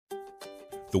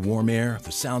The warm air,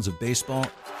 the sounds of baseball,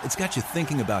 it's got you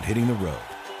thinking about hitting the road.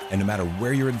 And no matter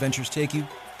where your adventures take you,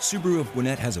 Subaru of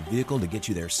Gwinnett has a vehicle to get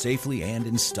you there safely and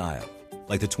in style.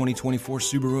 Like the 2024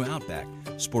 Subaru Outback,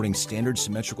 sporting standard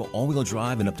symmetrical all-wheel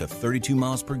drive and up to 32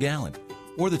 miles per gallon.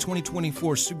 Or the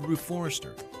 2024 Subaru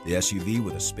Forester, the SUV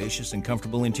with a spacious and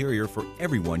comfortable interior for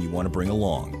everyone you want to bring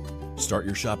along. Start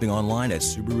your shopping online at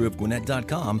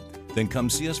SubaruofGwinnett.com, then come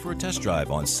see us for a test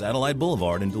drive on Satellite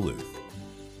Boulevard in Duluth.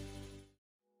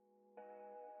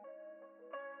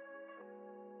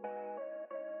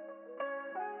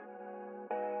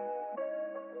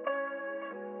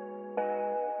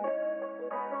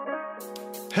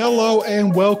 Hello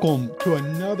and welcome to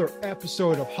another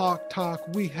episode of Hawk Talk.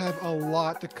 We have a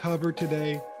lot to cover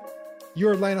today.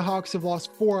 Your Atlanta Hawks have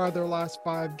lost 4 out of their last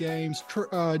 5 games.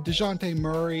 DeJounte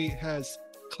Murray has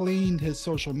cleaned his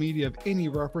social media of any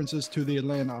references to the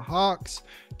Atlanta Hawks.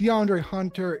 DeAndre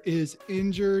Hunter is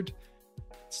injured.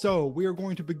 So we are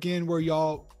going to begin where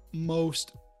y'all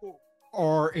most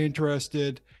are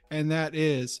interested, and that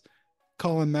is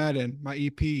Colin Madden, my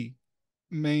EP,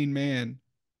 main man,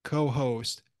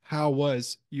 co-host. How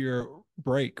was your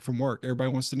break from work? Everybody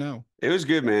wants to know. It was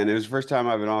good, man. It was the first time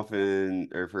I've been off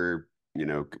for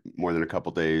more than a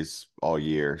couple days all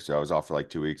year. So I was off for like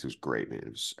 2 weeks. It was great,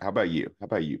 man. How about you? How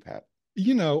about you, Pat?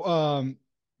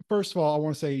 First of all, I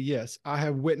want to say yes, I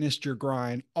have witnessed your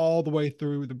grind all the way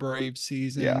through the Braves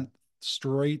season,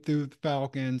 straight through the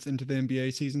Falcons into the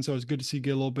NBA season. So it's good to see you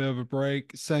get a little bit of a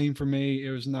break. Same for me. It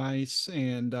was nice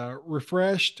and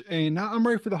refreshed. And now I'm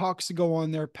ready for the Hawks to go on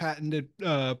their patented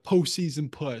postseason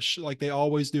push like they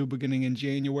always do beginning in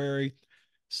January.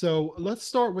 So let's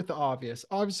start with the obvious.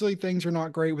 Obviously, things are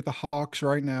not great with the Hawks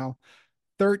right now.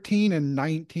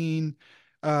 13-19.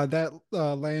 That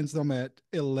lands them at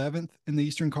 11th in the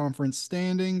Eastern Conference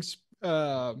standings.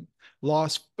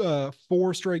 Lost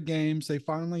 4 straight games. They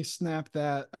finally snapped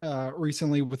that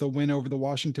recently with a win over the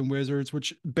Washington Wizards,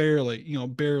 which barely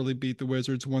beat the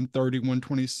Wizards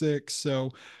 130-126.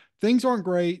 So things aren't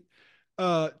great.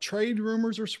 Trade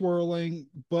rumors are swirling,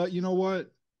 but you know what?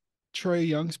 Trae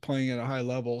Young's playing at a high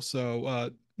level.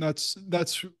 So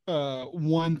that's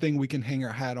one thing we can hang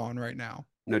our hat on right now.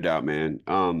 No doubt, man.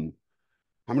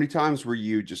 How many times were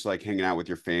you just like hanging out with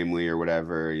your family or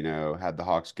whatever, had the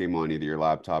Hawks game on either your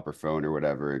laptop or phone or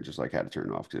whatever, and just like had to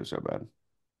turn it off because it was so bad?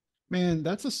 Man,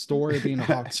 that's a story of being a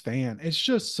Hawks fan. It's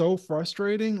just so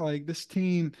frustrating. Like this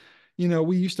team,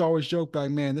 we used to always joke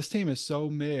like, man, this team is so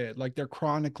mid, like they're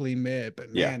chronically mid,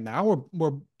 but man, now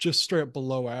we're just straight up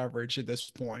below average at this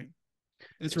point.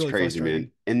 It's really crazy, frustrating.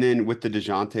 man. And then with the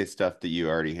DeJounte stuff that you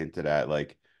already hinted at,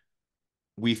 like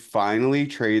we finally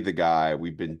trade the guy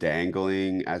we've been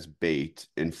dangling as bait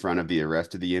in front of the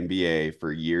rest of the NBA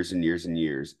for years and years and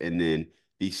years. And then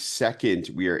the second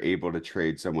we are able to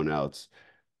trade someone else,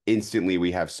 instantly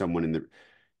we have someone in the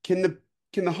can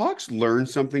the Hawks learn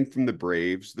something from the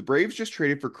Braves? The Braves just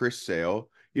traded for Chris Sale.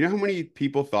 You know how many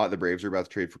people thought the Braves were about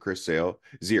to trade for Chris Sale?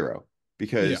 0,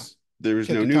 because there was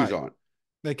no news on it.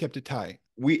 They kept it tight.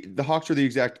 The Hawks are the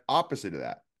exact opposite of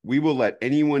that. We will let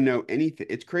anyone know anything.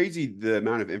 It's crazy the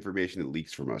amount of information that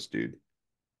leaks from us, dude.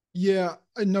 Yeah,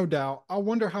 no doubt. I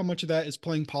wonder how much of that is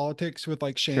playing politics with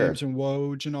like Shams and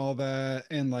Woj and all that,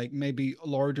 and like maybe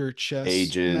larger chess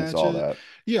agents, matches. all that.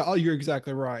 Yeah, you're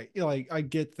exactly right. Like I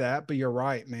get that, but you're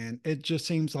right, man. It just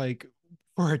seems like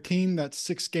for a team that's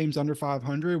 6 games under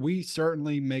 500, we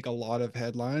certainly make a lot of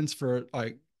headlines for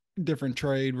like different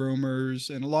trade rumors,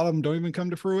 and a lot of them don't even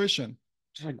come to fruition.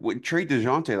 Just like trade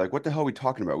DeJounte, like what the hell are we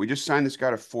talking about? We just signed this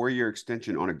guy to a 4-year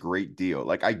extension on a great deal.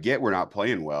 Like I get we're not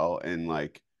playing well, and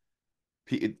like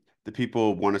the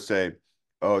people want to say,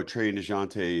 oh, Trae and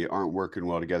DeJounte aren't working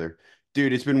well together.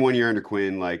 Dude, it's been 1 year under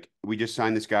Quinn. Like we just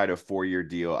signed this guy to a 4-year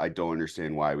deal. I don't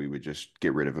understand why we would just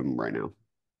get rid of him right now.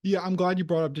 Yeah, I'm glad you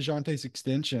brought up DeJounte's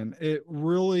extension. It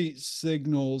really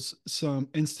signals some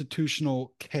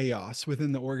institutional chaos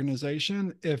within the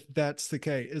organization. If that's the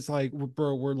case, it's like,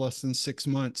 bro, we're less than 6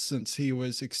 months since he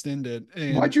was extended.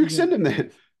 And why'd you extend him then?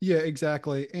 Yeah,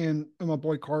 exactly. And my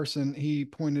boy Carson, he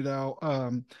pointed out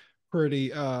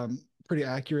pretty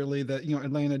accurately that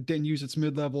Atlanta didn't use its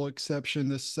mid-level exception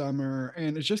this summer,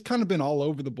 and it's just kind of been all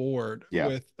over the board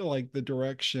with like the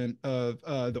direction of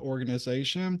the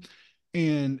organization.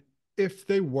 And if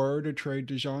they were to trade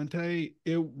DeJounte,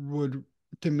 it would,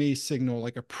 to me, signal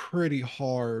like a pretty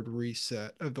hard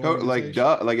reset of the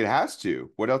organization. Like it has to.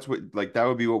 What else would that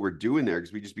would be what we're doing there,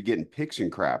 because we just be getting picks and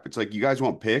crap. It's like, you guys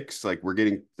want picks, like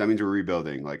that means we're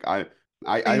rebuilding. Like I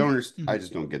don't understand. I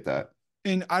just don't get that.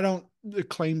 And I don't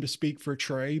claim to speak for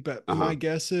Trae, but my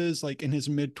guess is like in his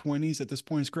mid-20s at this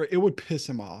point, it's great. It would piss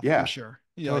him off. Yeah. I'm sure.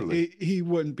 Yeah, like Totally. he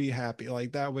wouldn't be happy.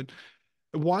 Like that would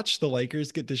watch the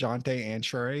Lakers get DeJounte and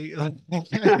Trey.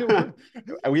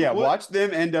 Yeah, What? watch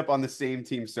them end up on the same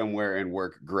team somewhere and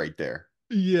work great there.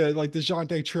 Yeah, like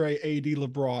DeJounte, Trey, AD,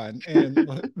 LeBron, and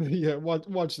like, yeah,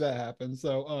 watch that happen.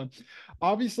 So,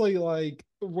 obviously, like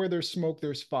where there's smoke,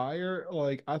 there's fire.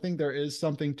 Like I think there is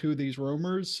something to these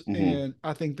rumors, Hmm. and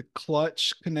I think the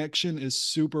clutch connection is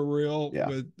super real Yeah.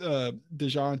 with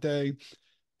DeJounte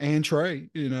and Trey,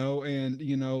 and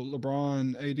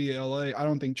LeBron, AD, LA. I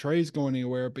don't think Trey's going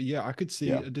anywhere, but yeah, I could see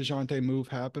Yeah. a DeJounte move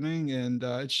happening, and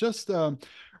it's just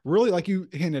really like you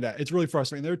hinted at. It's really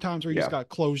frustrating. There are times where you just Yeah. got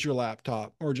to close your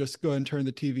laptop or just go ahead and turn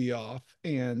the TV off,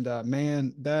 and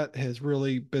man, that has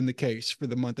really been the case for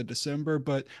the month of December.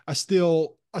 But I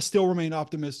still remain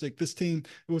optimistic. This team,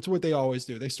 it's what they always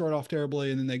do. They start off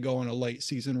terribly and then they go on a late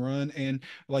season run. And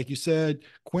like you said,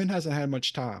 Quinn hasn't had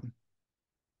much time.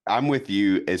 I'm with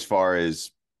you as far as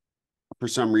for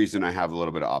some reason I have a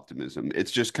little bit of optimism.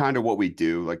 It's just kind of what we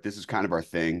do. Like this is kind of our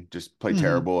thing. Just play Mhm.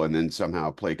 terrible and then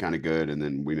somehow play kind of good and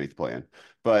then we make the plan.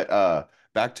 But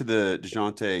back to the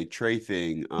DeJounte Trey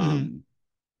thing. Mhm.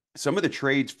 Some of the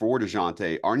trades for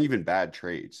DeJounte aren't even bad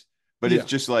trades. But it's Yeah.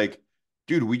 just like,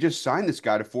 dude, we just signed this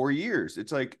guy to 4 years.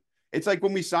 It's like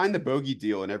when we signed the bogey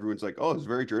deal and everyone's like, oh, it's a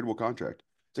very tradable contract.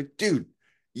 It's like, dude,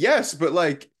 yes, but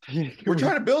like we're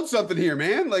trying to build something here,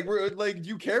 man. Like we're like, do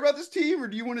you care about this team or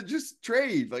do you want to just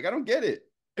trade? Like I don't get it.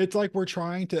 It's like we're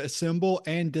trying to assemble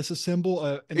and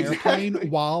disassemble an airplane Exactly.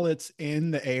 while it's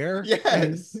in the air, and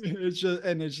Yes. it's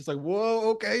just like, whoa,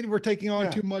 okay, we're taking on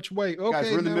Yeah. too much weight. Guys,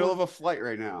 Okay, we're in the now middle we're of a flight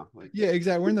right now. Like, yeah,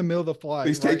 exactly. We're in the middle of the flight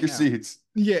please take right your now. seats.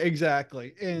 Yeah,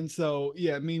 exactly. And so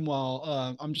yeah,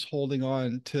 meanwhile, I'm just holding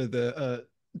on to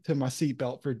my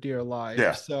seatbelt for dear life.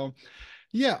 Yeah, So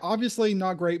yeah, obviously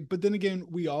not great, but then again,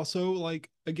 we also like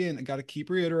again, I got to keep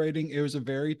reiterating it was a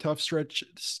very tough stretch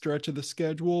of the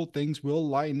schedule. Things will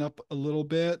lighten up a little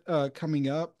bit coming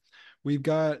up. We've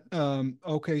got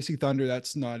OKC Thunder,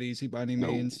 that's not easy by any no.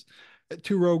 means.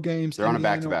 Two road games, They're on a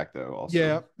Indiana. back-to-back though, also.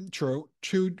 Yeah, true.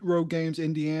 Two road games,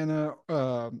 Indiana,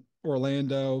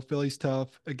 Orlando, Philly's tough.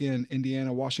 Again,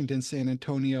 Indiana, Washington, San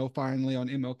Antonio, finally on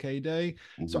MLK Day.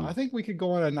 So I Hmm. think we could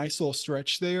go on a nice little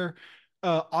stretch there.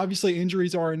 Obviously,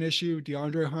 injuries are an issue.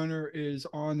 DeAndre Hunter is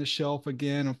on the shelf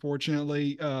again,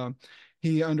 unfortunately.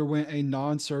 He underwent a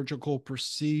non-surgical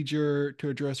procedure to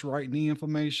address right knee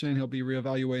inflammation. He'll be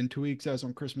reevaluated in 2 weeks as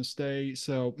on Christmas Day.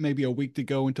 So maybe a week to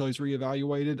go until he's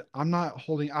reevaluated. I'm not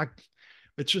holding,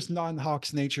 it's just not in the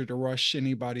Hawks' nature to rush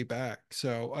anybody back.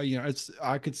 So,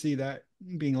 I could see that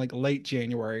being like late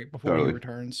January before he Totally.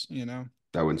 returns.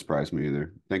 That wouldn't surprise me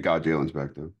either. Thank God Jalen's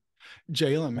back though.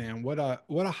 Jalen, man, what a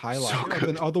So highlight of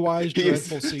an good. otherwise He is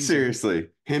dreadful season. seriously.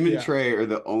 Him and Yeah. Trey are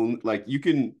the only like you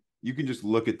can just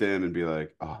look at them and be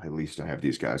like, oh, at least I have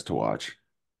these guys to watch.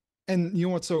 And you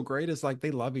know what's so great is like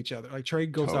they love each other. Like Trey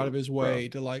goes out of Totally, his bro. way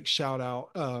to like shout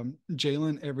out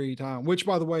Jalen every time. Which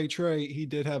by the way, Trey, he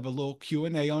did have a little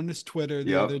Q&A on his Twitter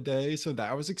the other Yep. day. So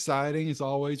that was exciting. As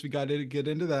always, we got to get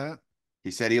into that.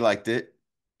 He said he liked it.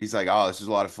 He's like, oh, this is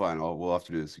a lot of fun. Oh, we'll have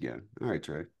to do this again. All right,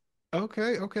 Trey.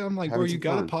 Okay, okay. I'm like, bro, Having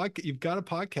some fun. you've got a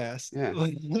podcast.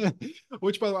 Yeah.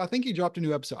 Which by the way, I think he dropped a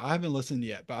new episode. I haven't listened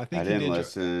yet, but I I think he didn't did.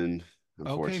 listen, Okay,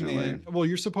 man. unfortunately. Well,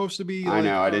 you're supposed to be I like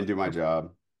know I didn't do my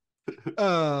job.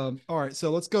 all right,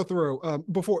 so let's go through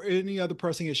before any other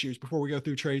pressing issues before we go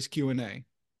through Trey's Q&A.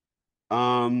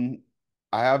 Um,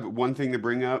 I have one thing to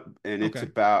bring up, and it's Okay,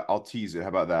 about I'll tease it. How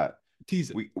about that?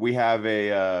 tease it. We have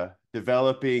a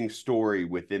developing story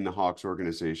within the Hawks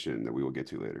organization that we will get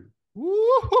to later.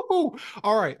 Woo!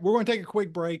 All right, we're going to take a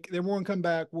quick break. Then we're going to come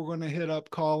back. We're going to hit up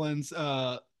Colin's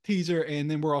teaser,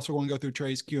 and then we're also going to go through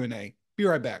Trey's Q&A. Be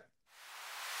right back.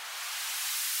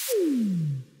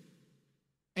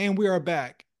 And we are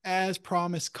back. As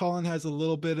promised, Colin has a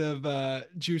little bit of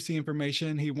juicy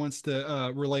information he wants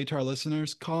to relay to our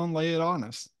listeners. Colin, lay it on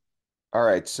us. All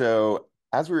right, so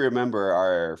as we remember,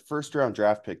 our first round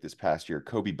draft pick this past year,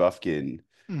 Kobe Buffkin,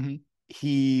 Hmm.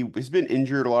 he has been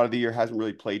injured a lot of the year, hasn't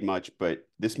really played much, but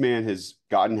this man has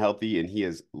gotten healthy and he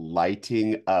is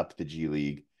lighting up the G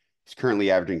League. He's currently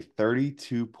averaging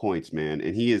 32 points, man,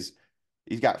 and he's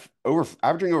got over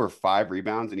averaging over 5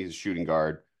 rebounds and he's a shooting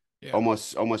guard. Yeah.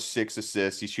 Almost 6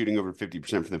 assists. He's shooting over 50%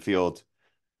 from the field.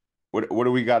 What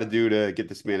do we got to do to get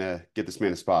this man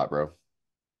a spot, bro?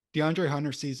 DeAndre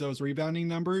Hunter sees those rebounding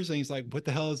numbers and he's like, what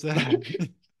the hell is that?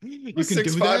 A You can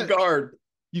six do five that? guard.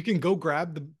 You can go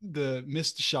grab the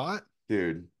missed shot?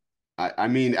 Dude. I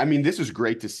mean, this is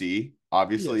great to see.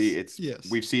 Obviously, Yes. it's Yes.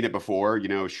 we've seen it before.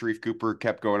 Sharif Cooper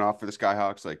kept going off for the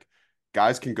Skyhawks. Like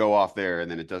guys can go off there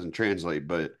and then it doesn't translate.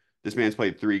 But this man's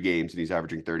played 3 games and he's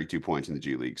averaging 32 points in the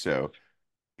G League. So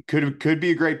Could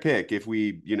be a great pick if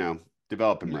we,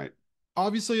 develop him Yeah. right.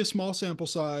 Obviously a small sample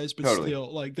size, but Totally.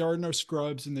 still, like there are no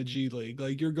scrubs in the G League.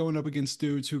 Like you're going up against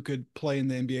dudes who could play in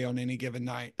the NBA on any given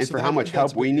night. And So for how much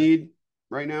that's help a we big deal. need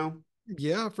right now,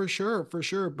 Yeah, for sure, for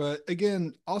sure. But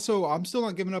again, also I'm still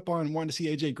not giving up on wanting to see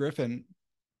AJ Griffin,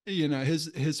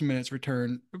 his minutes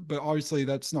return. But obviously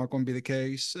that's not going to be the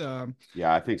case.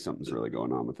 yeah, I think something's really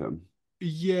going on with him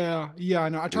Yeah, yeah, I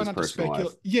know. I in try his not to personal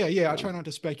speculate. life. Yeah, yeah, I So, try not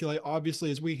to speculate. Obviously,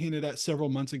 as we hinted at several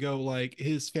months ago, like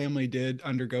his family did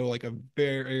undergo like a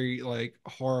very like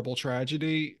horrible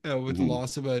tragedy with the mhm.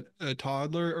 loss of a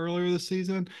toddler earlier this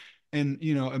season. And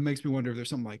it makes me wonder if there's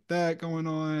something like that going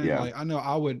on. Yeah. Like I know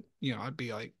I would, I'd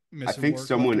be like I missing think work left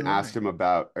someone and asked right. him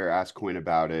about or asked Quinn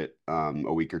about it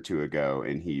a week or two ago,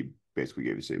 and he basically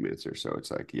gave the same answer. So it's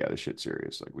like, yeah, this shit's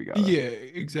serious. Like we gotta Yeah,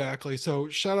 exactly. So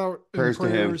shout out and prayers to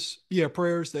him. prayers. Yeah,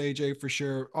 prayers to AJ for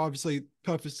sure. Obviously,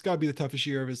 toughest got to be the toughest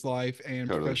year of his life and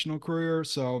Totally. professional career.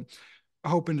 So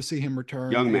hoping to see him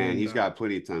return Young man, and he's got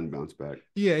plenty of time to bounce back.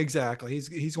 yeah, exactly.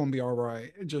 He's going to be all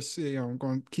right. Just going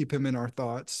to keep him in our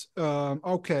thoughts.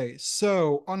 Okay,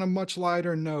 so on a much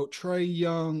lighter note, Trey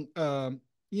Young,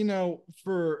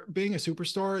 for being a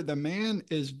superstar, the man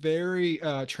is very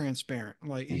transparent.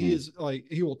 Like he Hmm. is like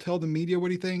he will tell the media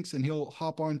what he thinks, and he'll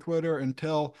hop on Twitter and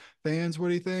tell fans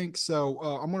what he thinks. So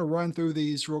I'm going to run through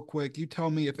these real quick. You tell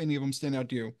me if any of them stand out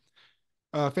to you.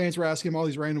 Fans were asking him all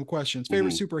these random questions.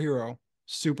 Favorite Hmm. superhero?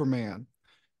 Superman.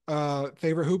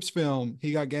 Favorite hoops film?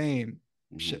 He Got Game.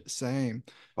 Hmm. Shit, same.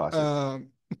 Classic. Uh,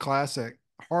 Classic.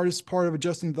 Hardest part of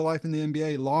adjusting to life in the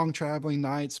NBA: long traveling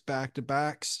nights, back to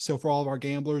backs. So for all of our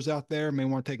gamblers out there, may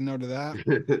want to take note of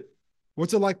that.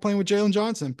 What's it like playing with Jalen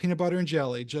Johnson? Peanut butter and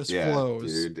jelly, just Yeah,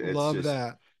 flows. dude. It's Love just,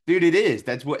 that. dude, it is.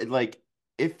 That's what, like,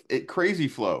 if it crazy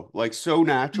flow, like so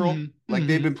natural, Hmm. like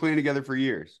they've Hmm. been playing together for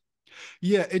years.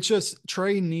 Yeah, it's just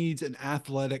Trey needs an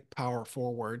athletic power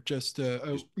forward just to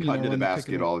Just cutting to the run the pick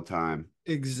and basket roll. all the time.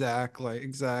 Exactly,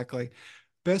 exactly.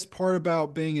 Best part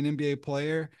about being an NBA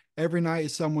player, every night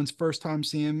is someone's first time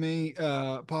seeing me,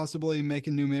 possibly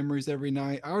making new memories every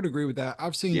night. I would agree with that.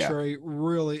 I've seen Yeah, Trey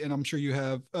really, and I'm sure you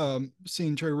have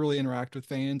seen Trey really interact with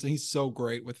fans, and he's so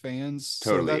great with fans.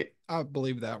 So that totally. I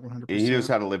believe that And he knows 100%.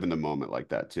 how to live in the moment like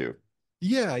that too.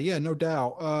 Yeah, yeah, no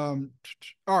doubt.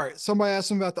 All right. Somebody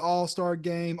asked him about the All-Star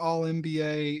game, all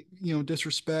NBA,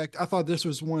 disrespect. I thought this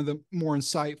was one of the more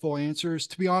insightful answers.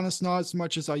 To be honest, not as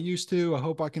much as I used to. I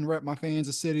hope I can rep my fans,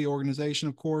 a city organization,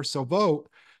 of course. So vote,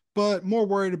 but more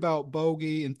worried about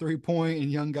bogey and 3 point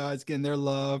and young guys getting their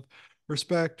love.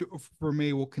 Respect for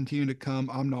me will continue to come.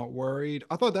 I'm not worried.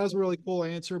 I thought that was a really cool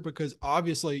answer because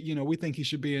obviously, we think he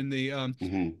should be in the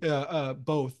Hmm.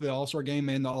 both the All Star game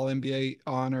and the All NBA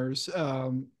honors.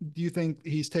 Do you think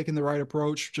he's taking the right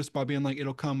approach just by being like,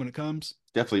 it'll come when it comes?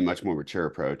 Definitely much more mature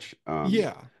approach.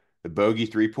 Yeah, The bogey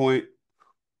 3 point,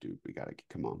 dude, we gotta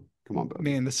come on, bogey.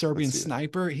 man, the Let's Serbian see it.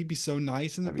 sniper, he'd be so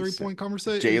nice in the That'd be 3 point sick.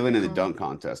 conversation. Jalen in the dunk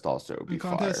contest also would be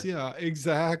Contest. fire. Yeah,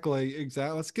 exactly,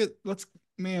 exactly.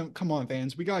 Man, come on,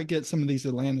 fans, we gotta get some of these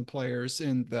Atlanta players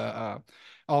in the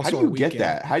All How do Star you get weekend.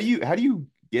 that? How do you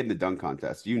get in the dunk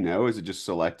contest? Do you know? Is it just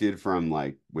selected from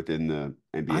like within the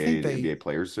I NBA think and they NBA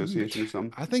Players Association or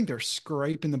something? I think they're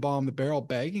scraping the bottom of the barrel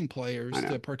begging I players know.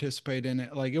 to participate in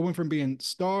it. Like it went from being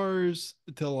stars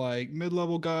to like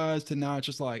mid-level guys to now it's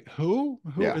just like who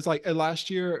Yeah. it's like last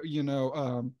year,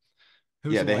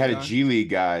 who's Yeah, the they white had a guy? G League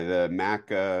guy, the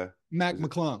Mac Mac was it?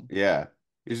 McClung. Yeah.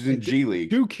 He was in G League.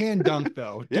 Dude can dunk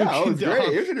though. Dude Yeah, oh, it can was great. It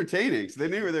dunk. was entertaining. So they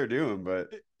knew what they were doing, but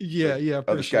it's Yeah, like, yeah,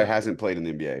 oh, for this guy sure. hasn't played in the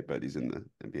NBA, but he's in the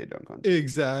NBA dunk contest.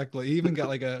 Exactly. He even got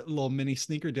like a little mini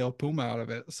sneaker deal Puma out of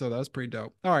it. So that was pretty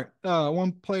dope. All right.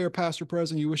 One player, past or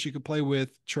present, you wish you could play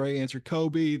with. Trey answered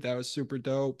Kobe. That was super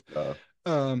dope. Uh,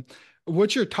 Um,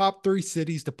 what's your top three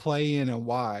cities to play in and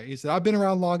why? He said, I've been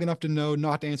around long enough to know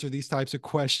not to answer these types of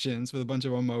questions with a bunch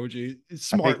of emoji.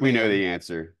 I think Smart we know man. the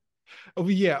answer. Oh,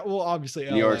 yeah. Well, obviously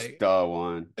New York's LA. the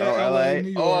one. Oh, LA, LA.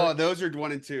 New Oh, York. those are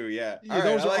one and two. Yeah. All Yeah, right.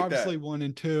 I those are like obviously that. one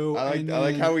and two. And I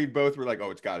like how then we both were like,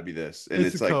 oh, it's got to be this. And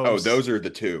it's the it's like, oh, coast. those are the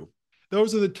two.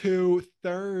 Those are the two.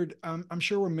 Third, I'm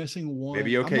sure we're missing one.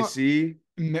 Maybe I'm not. OKC.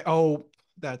 Oh,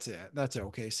 that's it. That's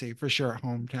OKC for sure.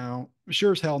 Hometown.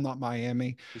 Sure as hell not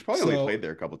Miami. He's probably only So played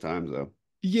there a couple times though.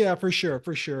 yeah, for sure,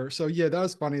 for sure. So yeah, that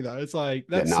was funny though. It's like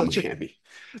Yeah, that's not such a Miami.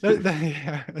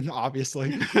 yeah,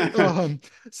 obviously.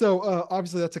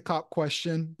 Obviously that's a cop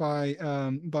question by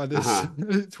this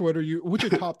Uh-huh. Twitter. What's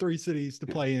your top three cities to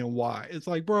play in and why? It's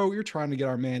like, bro, you're trying to get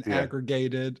our man Yeah,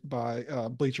 aggregated by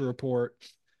Bleacher Report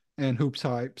and Hoops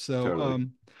Hype. So totally.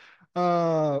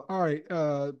 all right.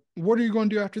 What are you going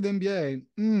to do after the NBA?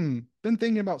 Been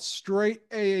thinking about straight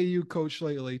AAU coach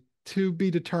lately. To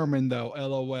be determined, though.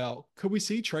 LOL. Could we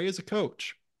see Trey as a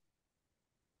coach?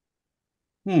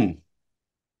 Hmm.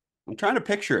 I'm trying to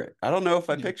picture it. I don't know if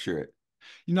I Yeah, picture it.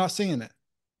 you're not seeing it.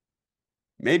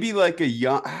 Maybe like a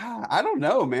young, I don't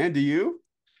know, man. Do you?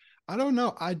 I don't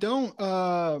know. I don't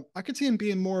I could see him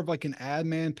being more of like an ad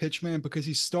man, pitch man because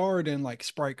he starred in like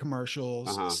Sprite commercials,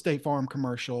 Uh-huh. State Farm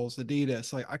commercials,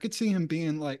 Adidas. Like I could see him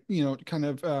being like, kind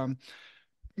of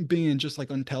being just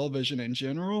like on television in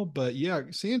general. But yeah,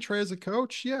 seeing Trey as a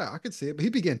coach, yeah, I could see it. But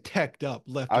he'd be getting teched up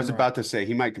I left was and right. about to say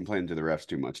he might complain to the refs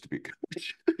too much to be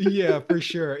coach. Yeah, for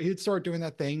sure. He'd start doing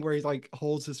that thing where he like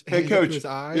holds his Hey, hands up to coach. his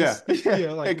Yeah. eyes. Yeah.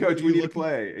 Yeah, like Hey, what coach, are we you need to looking?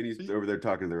 play. And he's over there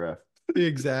talking to the ref.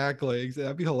 Exactly.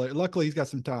 That'd be hilarious. Luckily, he's got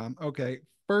some time. Okay.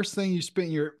 First thing you spent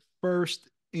your first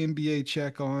NBA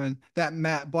check on that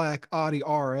matte black Audi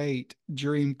R8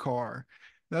 dream car.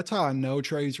 That's how I know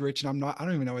Trey's rich, and I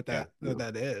don't even know what Yeah. what No.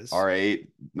 that is. R8,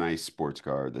 nice sports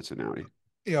car. That's an Audi.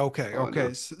 Yeah, okay, All I okay.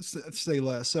 know. Say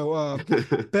less. So,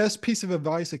 best piece of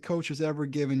advice a coach has ever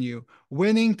given you: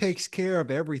 winning takes care of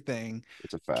everything.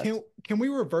 It's a fact. Can we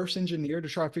reverse engineer to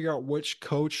try to figure out which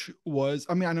coach was?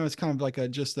 I mean, I know it's kind of like a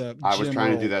just a I was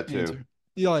trying to do general that too. answer.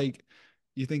 You like,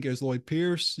 you think it was Lloyd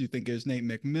Pierce? You think it was Nate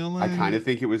I kind McMillan? of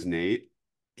think it was Nate.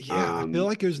 Yeah, I feel Um,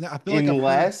 like it was. I feel like I've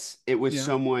heard. Unless it was Yeah,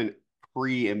 someone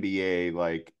pre-NBA,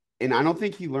 like, and I don't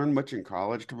think he learned much in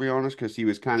college, to be honest, because he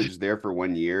was kind of just there for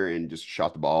 1 year and just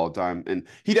shot the ball all the time. And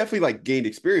he definitely like gained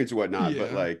experience and whatnot,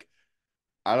 but yeah. like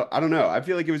I don't know. I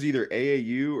feel like it was either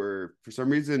AAU or for some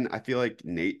reason I feel like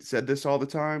Nate said this all the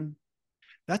time.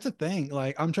 That's a thing.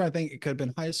 Like I'm trying to think. It could have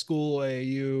been high school,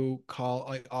 AU, call.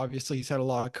 Like obviously he's had a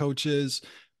lot of coaches,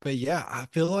 but yeah, I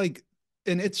feel like,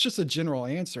 and it's just a general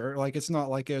answer. Like it's not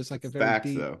like it was like a It's very facts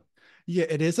deep. though. Yeah,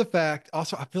 it is a fact.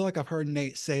 Also, I feel like I've heard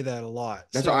Nate say that a lot.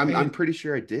 That's what So, I'm and pretty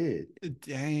sure I did.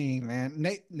 dang, man,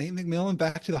 Nate McMillan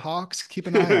back to the Hawks. Keep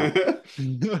an eye out.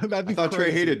 That'd I be thought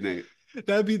Trey crazy. hated Nate.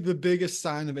 That'd be the biggest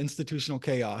sign of institutional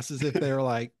chaos, is if they were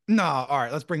like, "Nah, all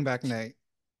right, let's bring back Nate."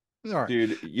 All right,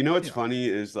 Dude, you know what's yeah, funny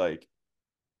is like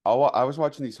I was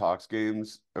watching these Hawks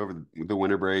games over the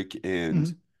winter break,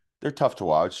 and mhm, they're tough to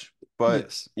watch.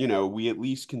 But yes, we at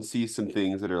least can see some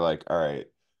things that are like, all right,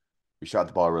 we shot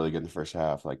the ball really good in the first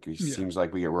half. Like it yeah. seems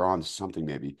like we're on to something.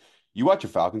 Maybe you watch a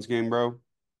Falcons game, bro.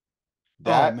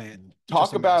 Oh That man,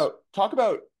 just talk a mess. about talk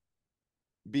about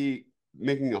be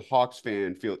making a Hawks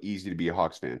fan feel easy to be a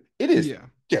Hawks fan. It is Yeah.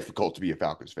 difficult to be a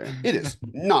Falcons fan. It is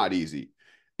not easy.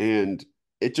 And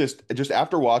it just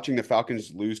after watching the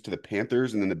Falcons lose to the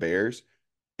Panthers and then the Bears,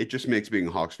 it just makes being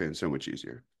a Hawks fan so much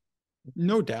easier.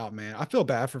 No doubt, man. I feel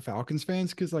bad for Falcons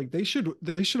fans because like they should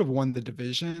have won the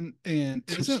division. And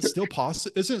isn't it still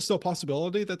a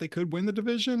possibility that they could win the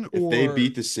division? If they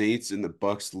beat Or the Saints and the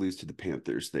Bucks lose to the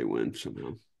Panthers, they win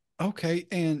somehow. okay,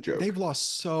 and they've Joke.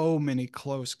 lost so many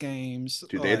close games.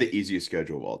 Dude, they had the Like, easiest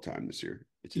schedule of all time this year.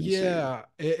 It's insane. yeah,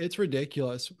 it's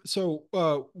ridiculous. So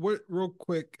what real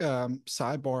quick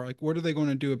sidebar, like what are they going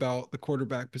to do about the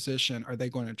quarterback position? Are they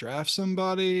going to draft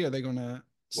somebody? Are they going to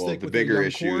Well, stick the with their bigger young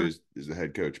issue core? is the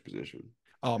head coach position,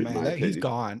 Oh in man, my that he's opinion.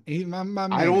 gone. My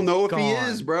I man don't is know if he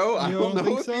is, gone. bro. I You don't don't know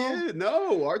think if he so? is.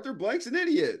 No, Arthur Blank's an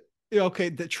idiot. Yeah, okay,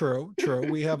 true, true.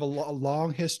 We have a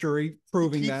long history He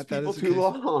proving keeps that that people is the too case.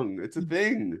 long. It's a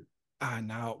thing. I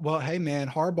know. Well, hey man,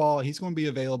 Harbaugh, he's going to be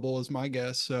available is my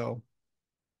guess. So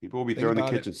People will be think throwing the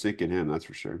about it. kitchen sink at him, that's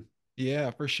for sure.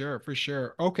 Yeah, for sure, for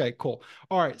sure. Okay, cool.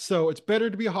 All right, so it's better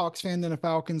to be a Hawks fan than a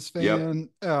Falcons Yep. fan.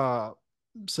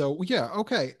 So yeah,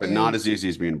 okay, But not and as easy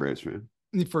as being a Braves fan.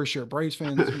 for sure, Braves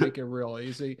fans make it real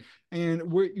easy. And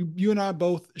you and I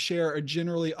both share a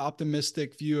generally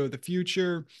optimistic view of the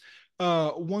future.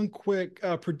 One quick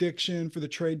prediction for the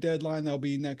trade deadline that'll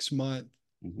be next month.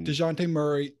 Mhm. DeJounte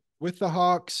Murray with the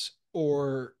Hawks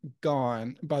or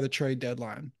gone by the trade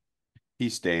deadline?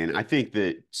 He's staying. I think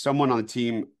that someone on the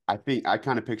team, I think I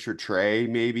kind of picture Trey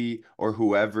maybe or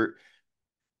whoever.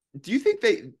 Do you think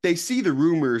they see the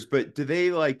rumors, but do they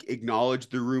like acknowledge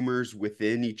the rumors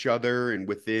within each other and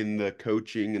within the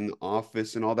coaching and the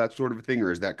office and all that sort of a thing?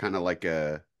 Or is that kind of like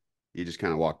a you just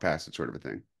kind of walk past it sort of a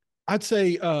thing? I'd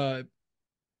say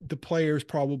the players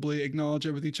probably acknowledge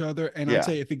it with each other. And I'd Yeah.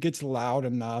 say if it gets loud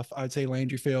enough, I'd say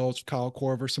Landry Fields, Kyle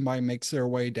Korver, somebody makes their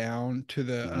way down to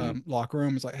the Hmm. locker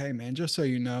room. It's like, hey man, just so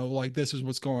you know, like this is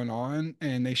what's going on,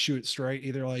 and they shoot it straight.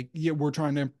 Either like, yeah, we're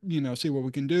trying to see what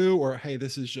we can do, or hey,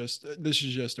 this is just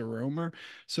a rumor.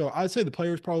 So I'd say the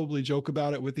players probably joke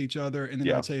about it with each other, and then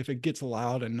Yeah. I'd say if it gets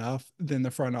loud enough, then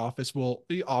the front office will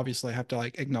obviously have to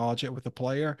like acknowledge it with the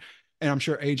player, and I'm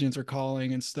sure agents are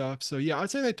calling and stuff. So yeah,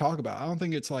 I'd say they talk about it. I don't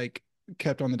think it's like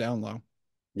kept on the down low.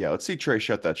 Yeah. Let's see Trey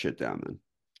shut that shit down then.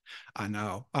 I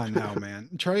know, man.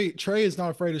 Trey is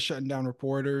not afraid of shutting down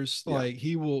reporters. Yeah. Like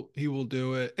he will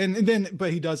do it, and then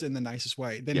but he does it in the nicest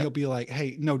way. Then Yeah. he'll be like,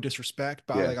 "Hey, no disrespect,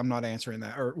 but Yeah. like I'm not answering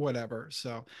that or whatever."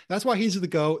 So that's why he's the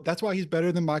GOAT. That's why he's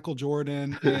better than Michael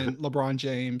Jordan and LeBron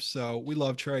James. So we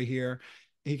love Trey here.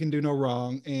 He can do no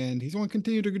wrong, and he's going to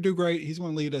continue to do great. He's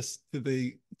going to lead us to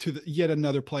the yet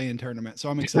another play-in tournament. So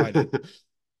I'm excited.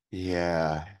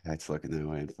 Yeah, that's looking that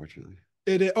way, unfortunately.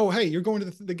 It is. Oh, hey, you're going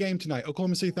to the game tonight,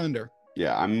 Oklahoma City Thunder.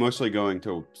 Yeah, I'm mostly going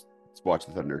to watch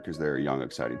the Thunder because they're a young,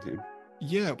 exciting team.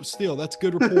 Yeah, but still, that's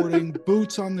good reporting.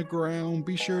 Boots on the ground.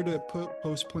 Be sure to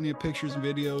post plenty of pictures and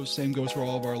videos. Same goes for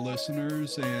all of our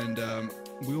listeners. And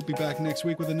we'll be back next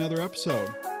week with another episode.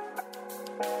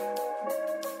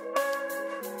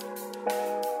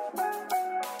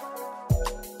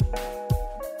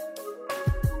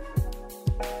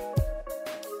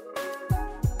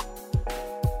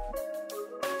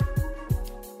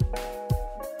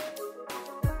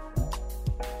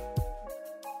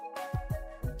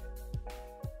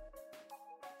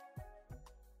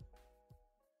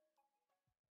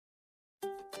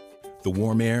 The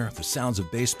warm air, the sounds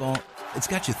of baseball, it's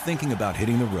got you thinking about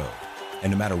hitting the road.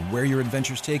 And no matter where your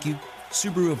adventures take you,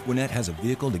 Subaru of Gwinnett has a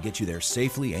vehicle to get you there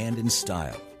safely and in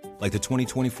style. Like the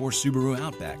 2024 Subaru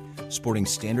Outback, sporting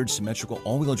standard symmetrical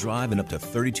all-wheel drive and up to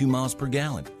 32 miles per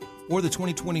gallon. Or the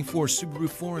 2024 Subaru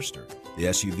Forester, the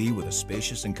SUV with a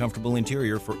spacious and comfortable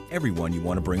interior for everyone you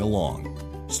want to bring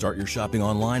along. Start your shopping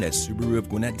online at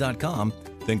SubaruofGwinnett.com,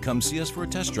 then come see us for a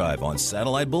test drive on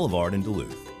Satellite Boulevard in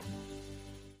Duluth.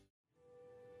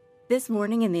 This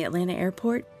morning in the Atlanta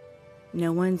airport,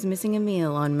 no one's missing a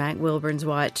meal on Mac Wilburn's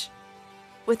watch.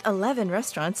 With 11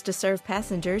 restaurants to serve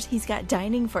passengers, he's got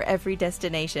dining for every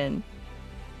destination.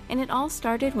 And it all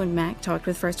started when Mac talked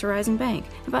with First Horizon Bank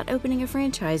about opening a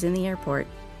franchise in the airport.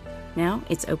 Now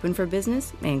it's open for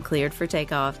business and cleared for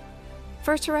takeoff.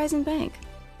 First Horizon Bank.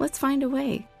 Let's find a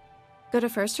way. Go to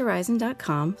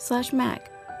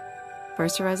firsthorizon.com/Mac.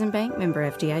 First Horizon Bank,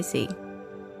 member FDIC.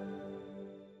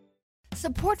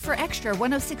 Support for Extra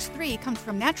 106.3 comes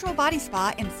from Natural Body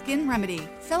Spa and Skin Remedy,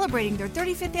 celebrating their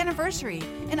 35th anniversary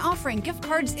and offering gift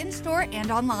cards in-store and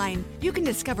online. You can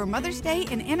discover Mother's Day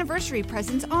and anniversary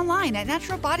presents online at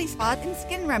Natural Body Spa and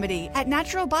Skin Remedy at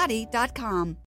naturalbody.com.